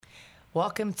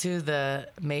Welcome to the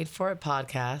Made for It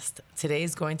podcast. Today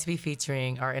is going to be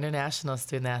featuring our international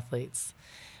student athletes.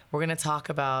 We're going to talk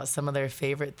about some of their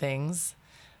favorite things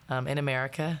in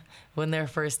America, when their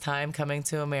first time coming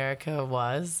to America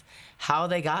was, how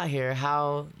they got here,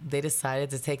 how they decided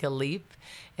to take a leap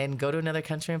and go to another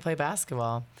country and play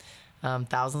basketball,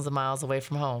 thousands of miles away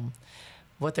from home,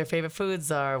 what their favorite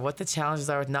foods are, what the challenges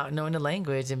are with not knowing the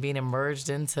language and being immersed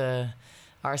into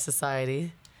our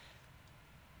society.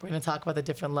 We're going to talk about the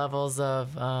different levels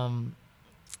of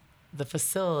the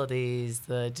facilities,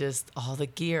 just all the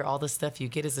gear, all the stuff you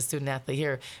get as a student athlete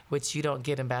here, which you don't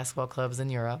get in basketball clubs in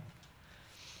Europe.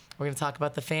 We're going to talk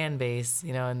about the fan base.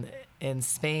 You know, in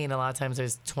Spain, a lot of times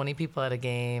there's 20 people at a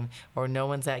game, or no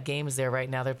one's at games there. Right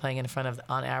now they're playing in front of,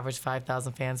 on average,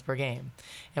 5,000 fans per game.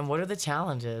 And what are the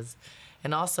challenges?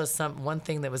 And also one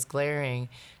thing that was glaring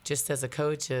just as a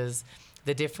coach is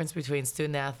the difference between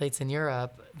student athletes in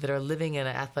Europe that are living in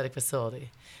an athletic facility.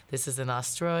 This is in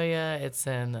Australia, it's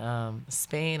in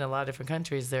Spain, a lot of different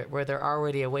countries where they're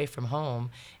already away from home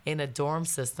in a dorm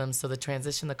system, so the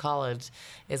transition to college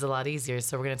is a lot easier.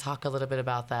 So we're going to talk a little bit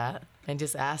about that and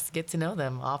just get to know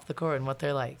them off the court and what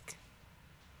they're like.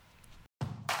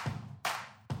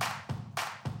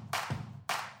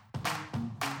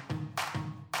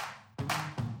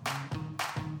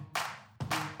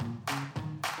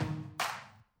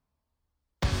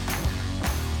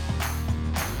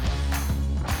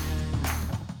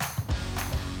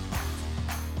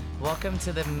 Welcome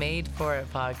to the Made for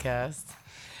It podcast.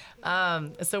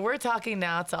 So we're talking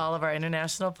now to all of our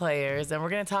international players, and we're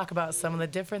going to talk about some of the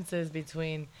differences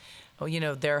between,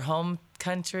 their home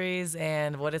countries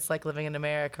and what it's like living in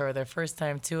America or their first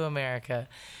time to America.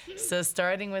 So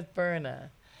starting with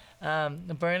Berna.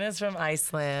 Berna's from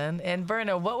Iceland. And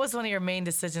Berna, what was one of your main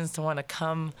decisions to want to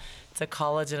come to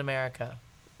college in America?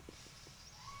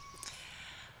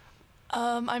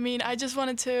 I just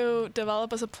wanted to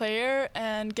develop as a player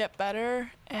and get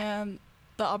better, and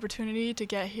the opportunity to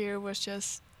get here was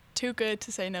just too good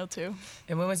to say no to.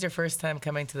 And when was your first time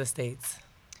coming to the States?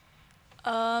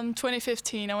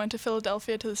 2015. I went to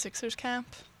Philadelphia to the Sixers camp.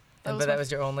 That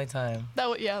was your only time? That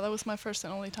was my first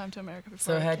and only time to America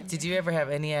before I came did here. you ever have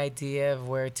any idea of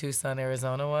where Tucson,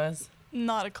 Arizona was?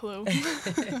 Not a clue.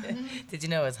 Did you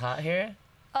know it was hot here?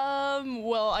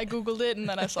 Well, I Googled it and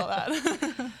then I saw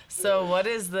that. So what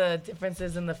is the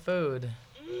differences in the food?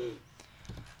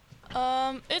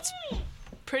 It's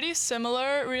pretty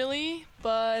similar, really,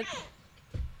 but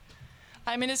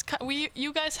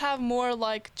you guys have more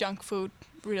like junk food,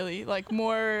 really, like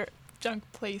more junk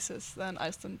places than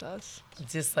Iceland does.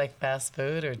 Just like fast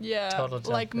food or total junk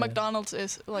like food? McDonald's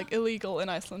is like illegal in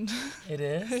Iceland. It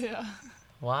is? Yeah.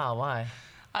 Wow, why?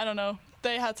 I don't know.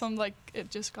 They had some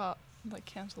it just got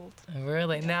canceled.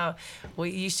 Really? Now,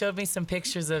 you showed me some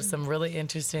pictures of some really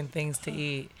interesting things to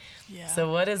eat. Yeah.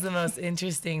 So what is the most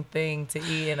interesting thing to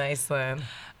eat in Iceland?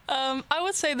 I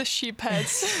would say the sheep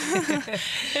heads.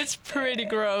 It's pretty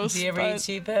gross. Do you ever eat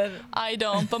sheep head? I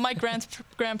don't, but my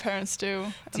grandparents do.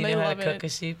 Do you know how to cook a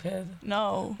sheep head?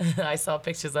 No. I saw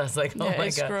pictures. I was like, oh my God.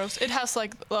 It's gross. It has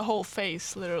the whole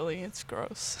face, literally. It's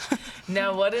gross.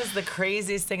 Now, what is the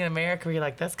craziest thing in America where you're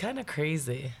like, that's kind of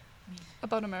crazy?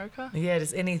 About America? Yeah,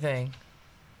 just anything.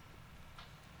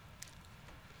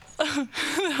 No,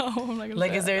 I'm not gonna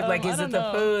say is there that. is it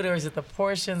the food or is it the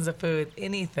portions of food?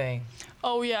 Anything.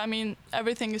 Oh yeah,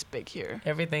 everything is big here.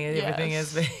 Everything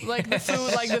is big. the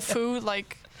food,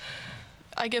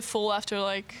 I get full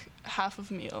after half of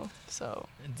a meal. So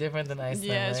different than Iceland.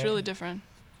 Yeah, it's right? really different.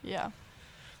 Yeah.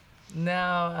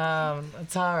 Now,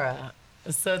 Tara.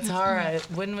 So Tara,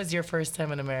 when was your first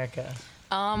time in America?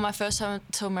 My first time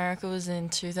to America was in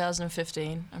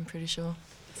 2015, I'm pretty sure.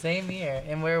 Same year.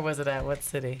 And where was it at? What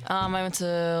city? I went to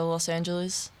Los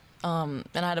Angeles, and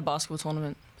I had a basketball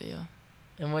tournament, but yeah.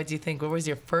 And what do you think? What was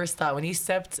your first thought? When you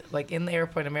stepped, in the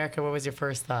airport in America, what was your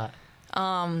first thought?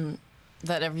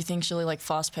 That everything's really,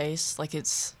 fast-paced.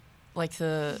 It's,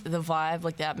 the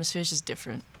vibe, the atmosphere is just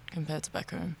different compared to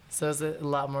back home. So is it a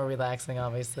lot more relaxing,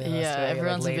 obviously, in Yeah, Australia,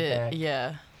 everyone's a laid bit, back?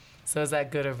 yeah. So is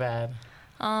that good or bad?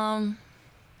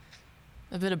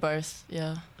 A bit of both,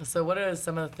 yeah. So what are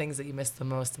some of the things that you miss the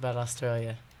most about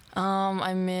Australia?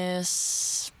 I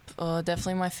miss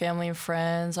definitely my family and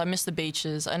friends. I miss the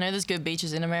beaches. I know there's good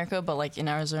beaches in America, but like in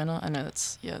Arizona, I know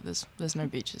there's no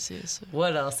beaches here. So.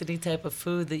 What else? Any type of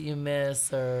food that you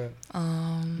miss or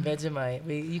Vegemite?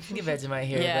 You can get Vegemite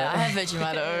here. Yeah, but- I have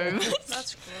Vegemite at home.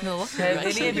 That's cool. No, Have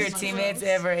any of your teammates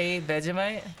ever ate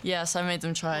Vegemite? Yes, I made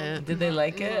them try it. Did they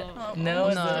like it? No.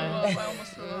 Is No. it- I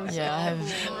almost forgot. Yeah, I have.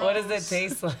 What does it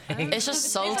taste like? It's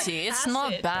just salty. It's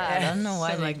not bad. I don't know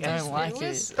why they Like don't like it.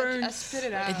 I spit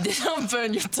it out. It didn't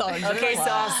burn your tongue. Okay, so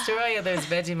Australia, there's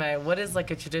Vegemite. What is like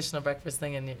a traditional breakfast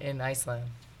thing in Iceland?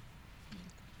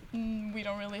 We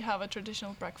don't really have a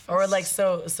traditional breakfast. Or like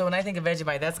so when I think of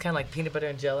Vegemite, that's kind of like peanut butter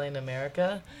and jelly in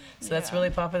America. So that's Yeah. really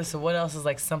popular. So what else is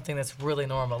like something that's really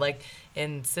normal? Like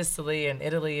in Sicily and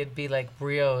Italy, it'd be like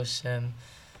brioche and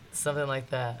something like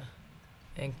that.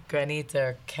 And granita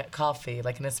or coffee,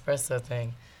 like an espresso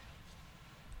thing.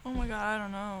 Oh my god, I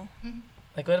don't know.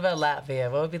 Like what about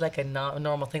Latvia? What would be like a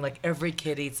normal thing like every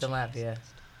kid eats in Latvia?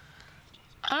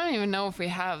 I don't even know if we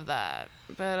have that,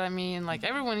 but I mean, like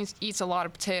everyone eats a lot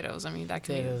of potatoes. I mean, that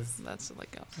could Potatoes. be that's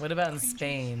like a. What about in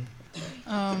Spain?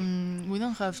 We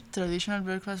don't have traditional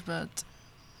breakfast, but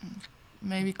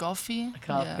maybe coffee.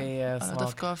 Coffee, Yeah, a lot small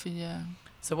of coffee. Yeah.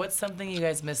 So what's something you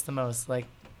guys miss the most? Like,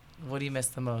 what do you miss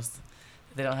the most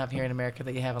that they don't have here in America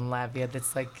that you have in Latvia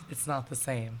that's like, it's not the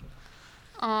same?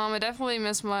 I definitely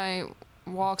miss my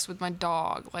walks with my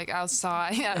dog, like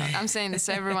outside. I'm saying this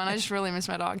to everyone. I just really miss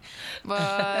my dog.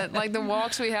 But like the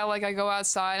walks we have, like I go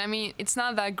outside. I mean, it's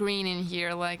not that green in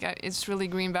here. Like it's really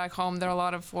green back home. There are a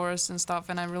lot of forests and stuff,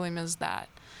 and I really miss that.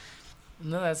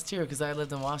 No, that's true, because I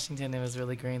lived in Washington. It was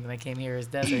really green. Then I came here as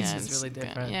desert. It's just really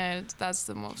different. Yeah, that's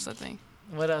the most I think.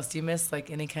 What else? Do you miss like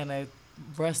any kind of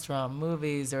restaurant,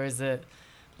 movies, or is it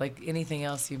like anything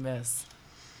else you miss?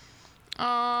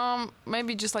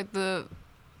 Maybe just like the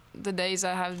days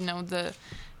I have,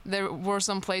 there were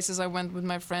some places I went with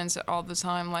my friends all the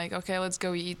time. Like, okay, let's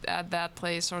go eat at that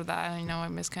place or that. I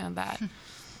miss kind of that.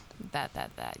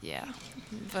 that. Yeah.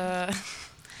 But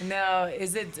Now,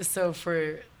 is it so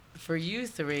for you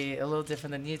three a little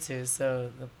different than you two?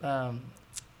 So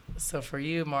for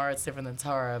you, Mara, it's different than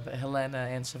Tara, but Helena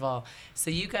and Cheval. So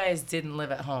you guys didn't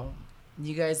live at home.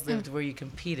 You guys lived where you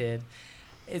competed.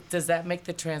 Does that make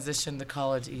the transition to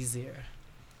college easier?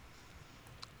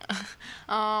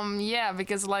 yeah,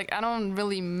 because like I don't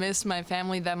really miss my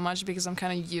family that much because I'm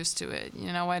kind of used to it.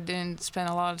 I didn't spend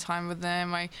a lot of time with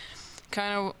them. I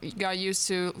kind of got used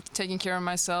to taking care of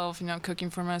myself, cooking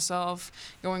for myself,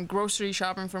 going grocery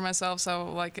shopping for myself.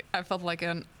 So like I felt like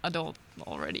an adult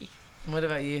already. What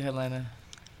about you, Helena?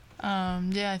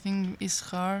 Yeah, I think it's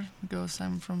hard because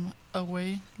I'm from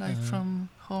away, like from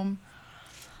home.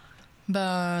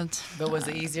 But was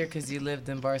it easier because you lived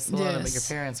in Barcelona, but your Yes.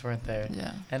 parents weren't there?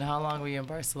 yeah, And how long were you in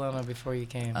Barcelona before you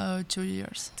came? 2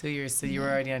 years, 2 years. So you were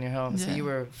already on your home. So Yeah. you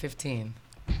were 15.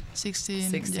 16.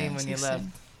 16 yeah, when you 16. left.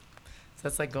 So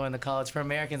that's like going to college. For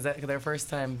Americans, that their first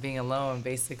time being alone,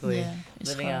 basically, Yeah, it's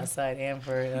living hard. outside, and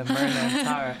for Myrna and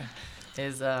Tara,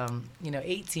 is,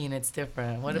 18, it's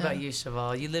different. What about Yeah. you,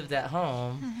 Cheval? You lived at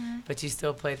home, but you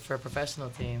still played for a professional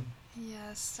team.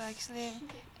 Yes, actually,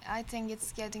 I think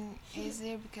it's getting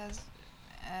easier because,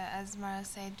 as Mara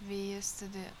said, we used to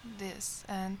do this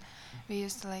and we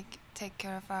used to like take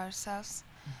care of ourselves,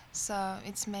 so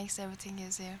it makes everything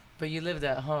easier. But you lived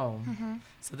at home.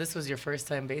 So this was your first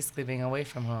time basically being away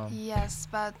from home. Yes,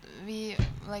 but we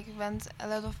like went a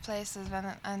lot of places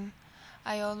and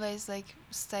I always like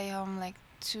stay home like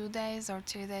 2 days or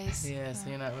 3 days. Yeah, so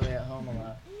you're not really at home a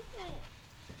lot.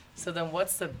 So then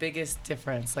what's the biggest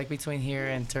difference like between here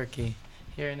and Turkey,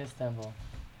 here in Istanbul?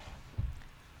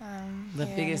 The Here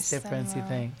in biggest difference, you Istanbul.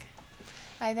 think?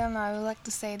 I don't know, I would like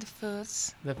to say the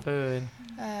foods. The food.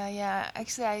 Yeah,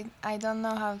 actually, I don't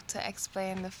know how to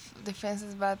explain the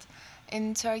differences, but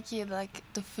in Turkey, like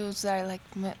the foods are like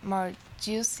more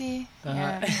juicy. Uh-huh.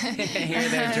 Yeah. Here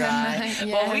they're dry.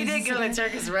 Well, we did Yes. go to a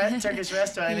Turkish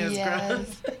restaurant. It was gross.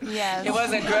 Yes. It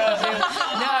wasn't gross.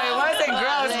 No, it wasn't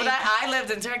gross. But I lived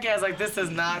in Turkey. I was like, this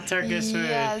is not Turkish food.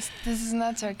 Yes, this is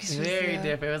not Turkish food. Very yeah.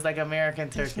 different. It was like American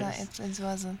It's Turkish. not, it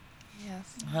wasn't. Yes.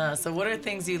 Huh. So what are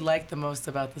things you like the most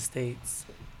about the States?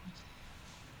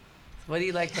 What do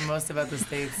you like the most about the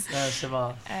States,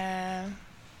 Cheval?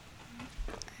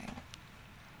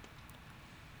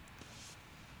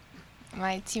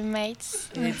 My teammates,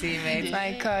 Your teammates?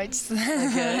 my coach. Good,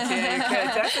 yeah, your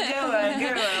coach. That's a good one.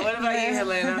 Good one. What about you,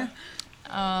 Helena?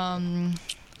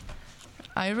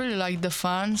 I really like the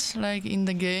fans, like in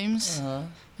the games, Uh-huh.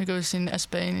 because in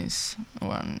Spain is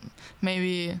one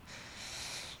maybe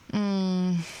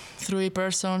 3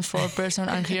 persons, 4 persons,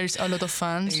 and here is a lot of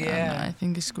fans. Yeah. And I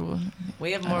think it's cool.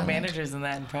 We have I more like it. managers than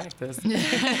that in practice.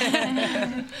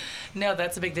 No,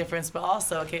 that's a big difference. But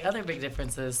also, okay, other big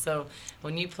differences. So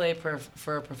when you play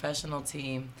for a professional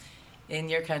team in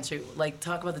your country, like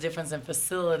talk about the difference in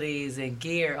facilities and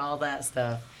gear, all that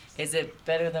stuff. Is it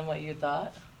better than what you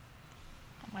thought?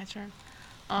 My turn.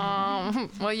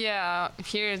 Well, yeah,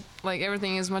 here, like,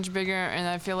 everything is much bigger, and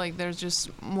I feel like there's just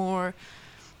more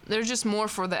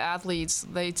for the athletes.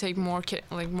 They take more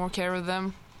care of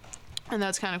them, and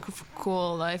that's kind of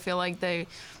cool. I feel like they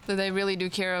really do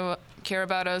care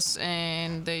about us,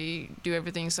 and they do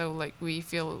everything so like we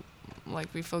feel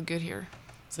good here.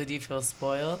 So do you feel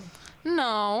spoiled?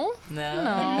 No.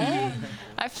 No.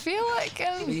 I feel like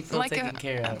You feel taken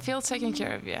care I of. feel taken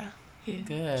care of, yeah.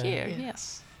 Good. Here,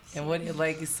 yes. And what,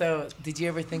 like, so did you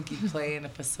ever think you'd play in a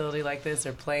facility like this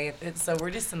or play it? So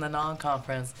we're just in the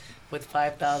non-conference with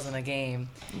 5,000 a game.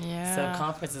 Yeah. So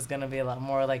conference is going to be a lot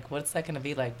more. Like, what's that going to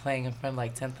be like playing in front of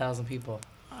like 10,000 people?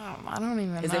 I don't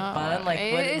even know. Is it fun? Like,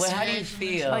 how do you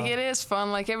feel? Like, it is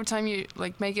fun. Like, every time you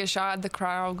like make a shot, the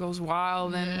crowd goes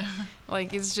wild, and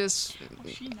like it's just.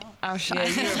 Oh, she Yeah,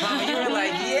 you were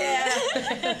like,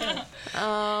 yeah.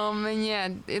 And yeah,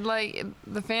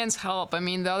 the fans help. I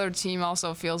mean, the other team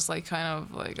also feels like kind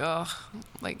of like, ugh,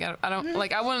 like I don't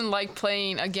like, I wouldn't like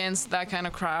playing against that kind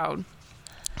of crowd.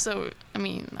 So I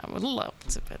mean, I would love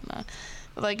to, but not.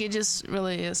 Like, it just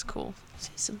really is cool.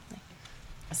 See something.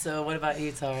 So what about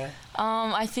you, Tara?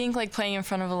 I think like playing in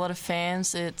front of a lot of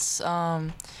fans, it's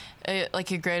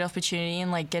like a great opportunity,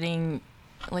 and like getting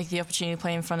like the opportunity to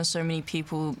play in front of so many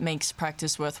people makes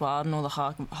practice worthwhile and all the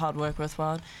hard work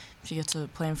worthwhile. If you get to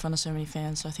play in front of so many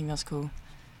fans, so I think that's cool.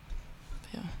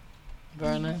 But yeah.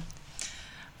 Verna?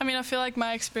 I mean, I feel like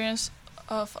my experience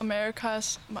of America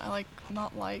is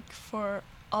not like for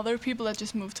other people that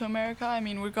just moved to America. I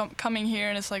mean, we're coming here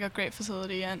and it's like a great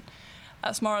facility, and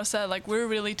as Mara said, like, we're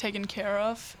really taken care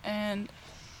of, and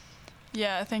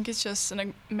yeah, I think it's just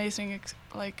an amazing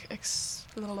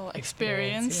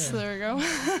experience. Yeah. There we go.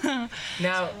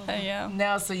 Now, Yeah.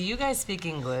 Now, so you guys speak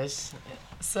English.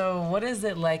 So what is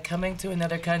it like coming to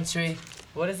another country?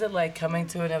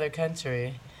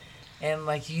 And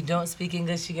like, you don't speak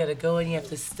English, you gotta go and you have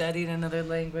to study in another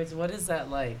language. What is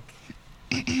that like?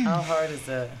 How hard is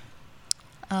that?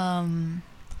 I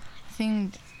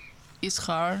think it's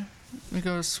hard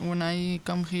because when I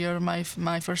come here my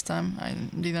first time, I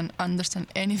didn't understand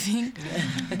anything.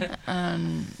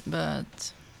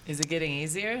 But Is it getting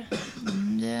easier?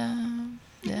 yeah.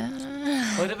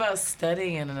 What about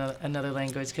studying in another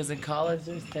language? Because in college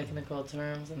there's technical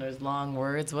terms and there's long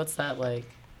words. What's that like?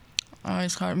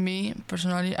 It's hard. Me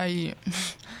personally,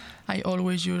 I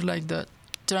always use like the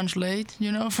translate,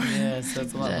 you know. Yeah, so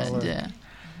it's a lot more work. Yeah.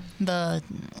 But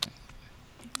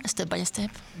step by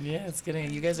step. Yeah, it's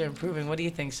getting. You guys are improving. What do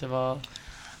you think, Cheval?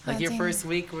 Like, I your think- first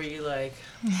week, were you like?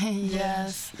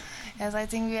 Yes. Yes, I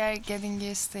think we are getting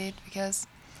used to it because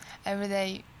every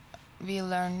day we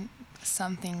learn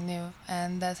something new,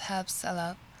 and that helps a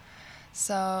lot.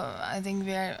 So I think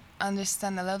we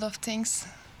understand a lot of things.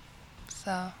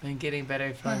 So And getting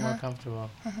better, feeling more Uh-huh. comfortable.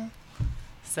 mhm.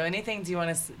 So anything do you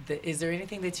want to? Is there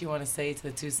anything that you want to say to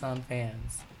the Tucson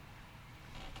fans?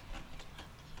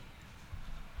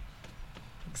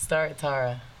 Start,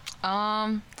 Tara.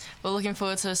 We're looking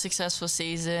forward to a successful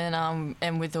season,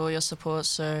 and with all your support.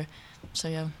 So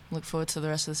yeah, look forward to the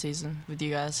rest of the season with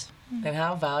you guys. And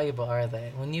how valuable are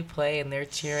they when you play and they're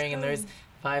cheering and there's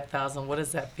 5,000? What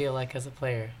does that feel like as a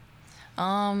player?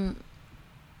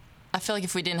 I feel like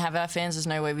if we didn't have our fans, there's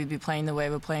no way we'd be playing the way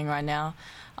we're playing right now.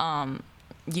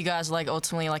 You guys like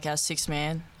ultimately like our sixth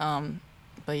man.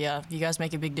 But yeah, you guys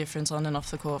make a big difference on and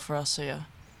off the court for us. So yeah.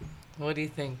 What do you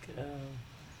think,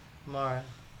 Mara?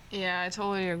 Yeah, I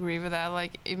totally agree with that.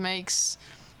 Like, it makes,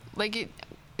 like,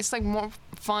 it's like more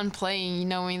fun playing,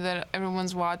 knowing that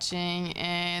everyone's watching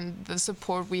and the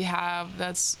support we have.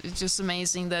 It's just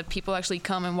amazing that people actually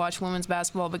come and watch women's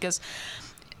basketball, because,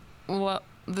 well,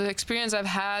 the experience I've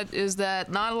had is that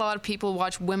not a lot of people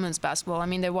watch women's basketball. I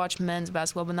mean, they watch men's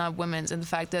basketball, but not women's. And the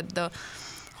fact that the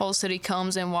whole city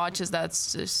comes and watches,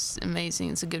 that's just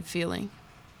amazing. It's a good feeling.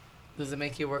 Does it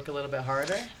make you work a little bit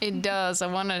harder? It does. I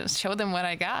want to show them what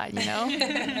I got, you know?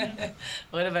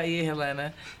 What about you,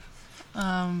 Helena?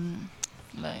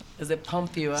 Like, Does it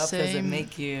pump you up? Does it Same.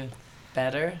 make you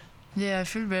better? yeah, I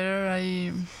feel better.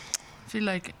 I feel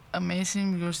like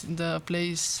amazing because the play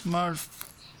is more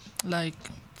like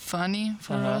funny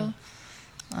for all,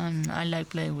 and I like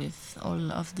play with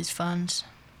all of these fans.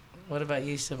 What about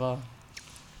you, Cheval?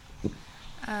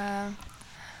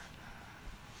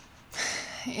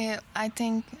 I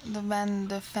think when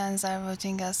the fans are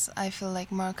watching us, I feel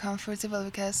like more comfortable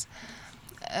because,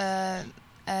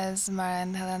 as Mara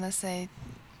and Helena said,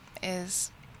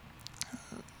 is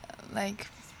like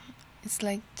it's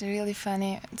like really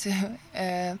funny to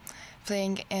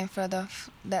playing in front of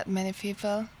that many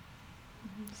people.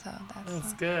 So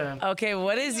That's good. Okay,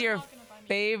 what is your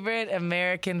favorite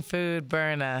American food,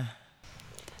 Berna?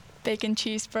 Bacon A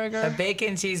cheeseburger.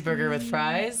 bacon cheeseburger with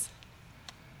fries?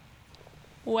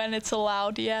 When it's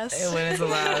allowed, yes. When it's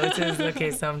allowed, which is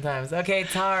okay sometimes. Okay,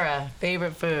 Tara,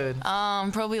 favorite food?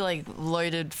 Probably like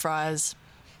loaded fries,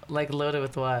 Like loaded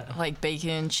with what? like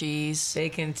bacon, cheese.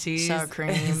 Bacon, cheese, Sour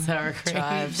cream, sour cream.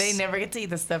 chives. They never get to eat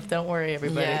the stuff. Don't worry,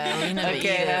 everybody. Yeah, we never eat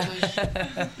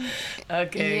it.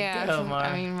 Okay, Yeah, go, Mara.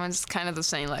 I mean, it's kind of the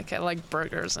same. Like I like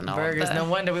burgers and all Burgers. of that. No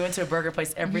wonder we went to a burger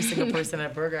place. Every single person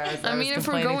had a burger. I mean, if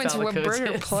we're going to a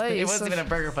burger place, it wasn't even a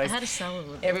burger I place. had a salad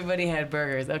with it. Everybody had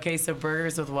burgers. Okay, so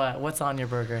burgers with what? What's on your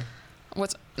burger?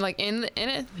 What's like in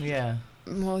it? Yeah,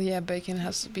 Well, yeah, bacon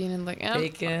has to be in like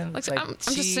bacon. Like, like I'm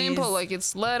just simple. cheese. Like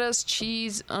it's lettuce,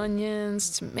 cheese,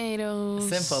 onions, tomatoes.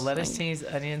 Simple lettuce, like, cheese,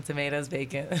 onion, tomatoes,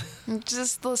 bacon.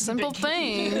 Just the simple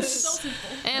things.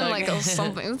 And like Okay.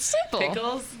 something simple.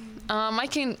 Pickles, I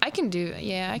can do.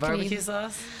 Yeah, I barbecue can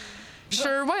sauce. eat.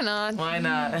 Sure, why not? Why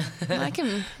not? I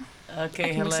can.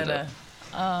 Okay, I can mix it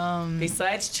Helena.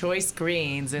 Besides choice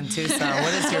greens in Tucson,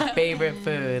 what is your favorite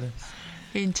food?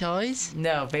 In choice,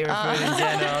 No, favorite food in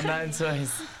general, not in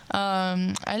choice.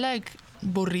 I like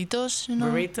burritos, you know,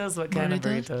 Burritos? What kind of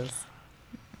Burritos?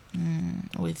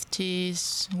 burritos? with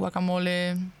cheese,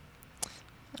 guacamole,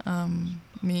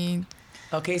 meat.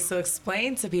 Okay, so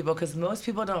explain to people, because most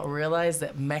people don't realize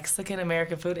that Mexican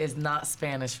American food is not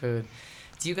Spanish food.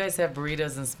 Do you guys have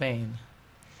burritos in Spain?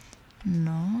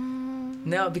 No.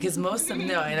 No, because and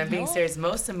I'm being serious,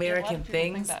 most American people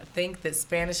things think that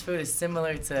Spanish food is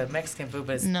similar to Mexican food,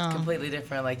 but it's No. completely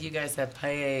different. Like you guys have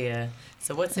paella.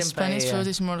 So what's in Spanish paella? food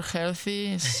is more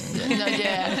healthy.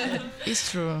 Yeah,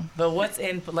 it's true. But what's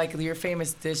in, like, your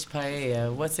famous dish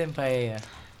paella? What's in paella?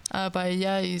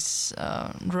 Paella is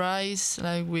rice,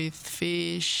 like with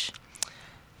fish.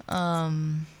 So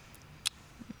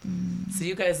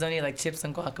you guys don't eat, like, chips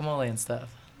and guacamole and stuff?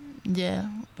 Yeah,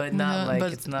 But not, No, like,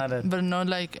 but- it's not a... but not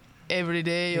like every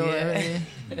day or Yeah.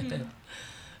 every day.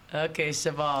 Okay,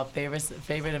 Shaval,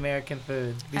 favorite American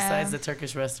food, besides the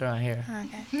Turkish restaurant here?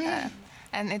 Okay.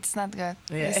 And it's not good.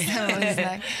 Yeah. It's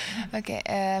like, okay,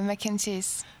 mac and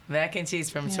cheese. Mac and cheese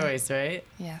from Yeah. Choice, right?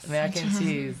 Yes. Mac and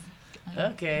cheese.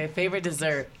 Okay, favorite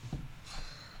dessert?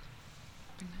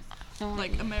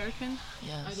 Like American.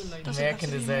 Yes. Does it American have to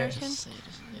be dessert. American?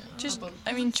 Yeah. Just,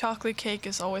 I mean, chocolate cake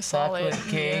is always Chocolate solid.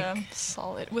 cake. Yeah,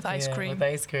 solid with ice Yeah, cream. with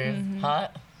ice cream. Mhm.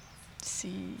 Hot?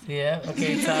 See. Yeah?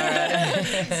 Okay, Tara.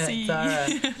 See. Tara.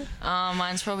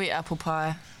 Mine's probably apple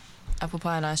pie. Apple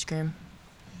pie and ice cream.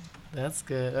 That's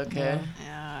good, okay.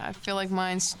 Yeah, I feel like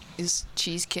mine is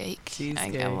cheesecake.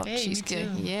 Cheesecake. I love Hey, me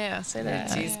cheesecake. too. Yeah, say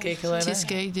that. Cheesecake, Helena?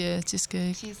 Cheesecake, yeah,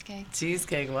 cheesecake. Cheesecake.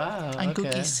 Cheesecake, wow. And okay.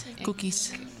 cookies.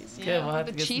 Cookies. Good, we'll have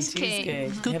to the get some cheesecake. cheesecake.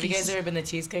 Have you Cookies. guys ever been to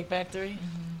Cheesecake Factory?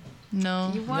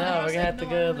 No. You No, want we're gonna have to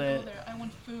go there. I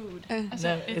want food. No, it's a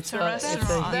a restaurant.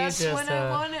 huge That's when I restaurant.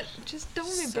 want it. Just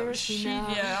don't embarrass me now.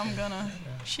 Yeah, I'm gonna.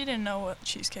 She didn't know what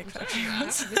Cheesecake Factory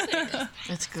was.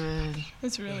 It's good.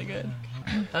 It's really good.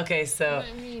 Okay, so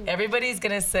everybody's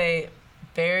gonna say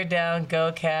bear down,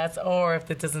 go cats, or if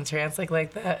it doesn't translate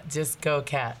like that, just go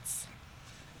cats.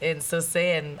 And so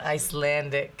say in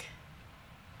Icelandic,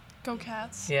 Go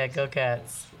Cats. yeah, go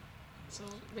cats. So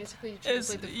basically, Is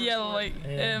like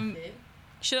Yeah.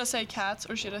 should I say cats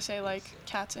or should I say like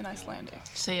cats in Icelandic?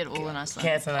 Say it all in Iceland.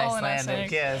 Cats in Oh, in Icelandic,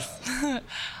 Icelandic. yes.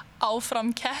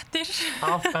 Áfram kettir.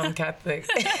 All from Catholic.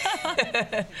 You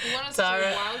want us to Tara.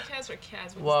 say wildcats or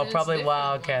cats? Because Well, there's probably different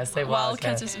wildcats. Say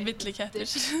Wildcats wildcats. is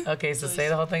villikettir. Okay, so say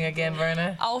the whole thing again,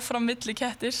 Verna. Áfram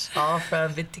villikettir. All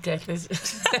from Viticatholic.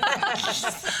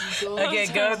 Okay,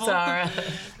 go Tara.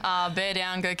 Bear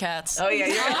down, go cats. Oh yeah,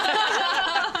 you're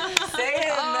say it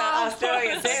in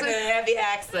Australian. Say it in a heavy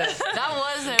accent. That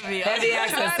was heavy. Heavy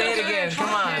accent. Say it again. Come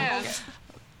on.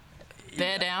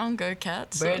 Bear down, go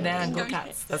cats. Bear down, go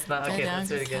cats. That's not okay. Bear down,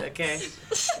 That's really go good. Okay.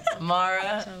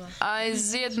 Mara, I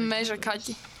zit measure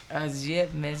katje. Azjet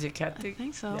Mejikati. I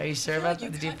think so. Are you sure about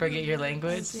that? Did you forget your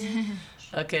language?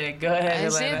 Okay, go ahead, I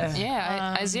zit, Helena.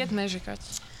 yeah, I zit measure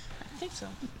katje. I think so.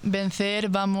 Vencer,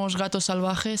 vamos, gatos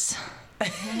salvajes.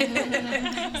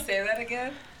 Say that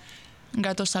again.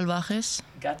 Gatos salvajes.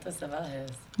 Gatos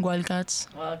salvajes. Wildcats.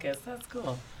 Wildcats. That's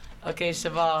cool. Okay,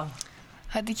 Shaval.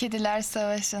 Hadi kediler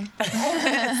savaşın.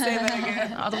 Say that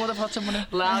again. Hadi burada Fatça bunu.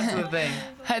 Loud to the thing.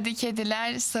 Hadi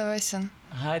kediler savaşın.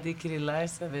 Hadi Kiriler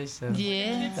Sevision.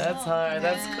 Yeah. That's hard.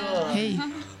 That's cool. Hey.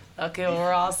 Okay, well,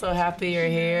 we're all so happy you're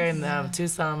here, and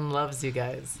Tucson loves you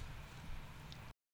guys.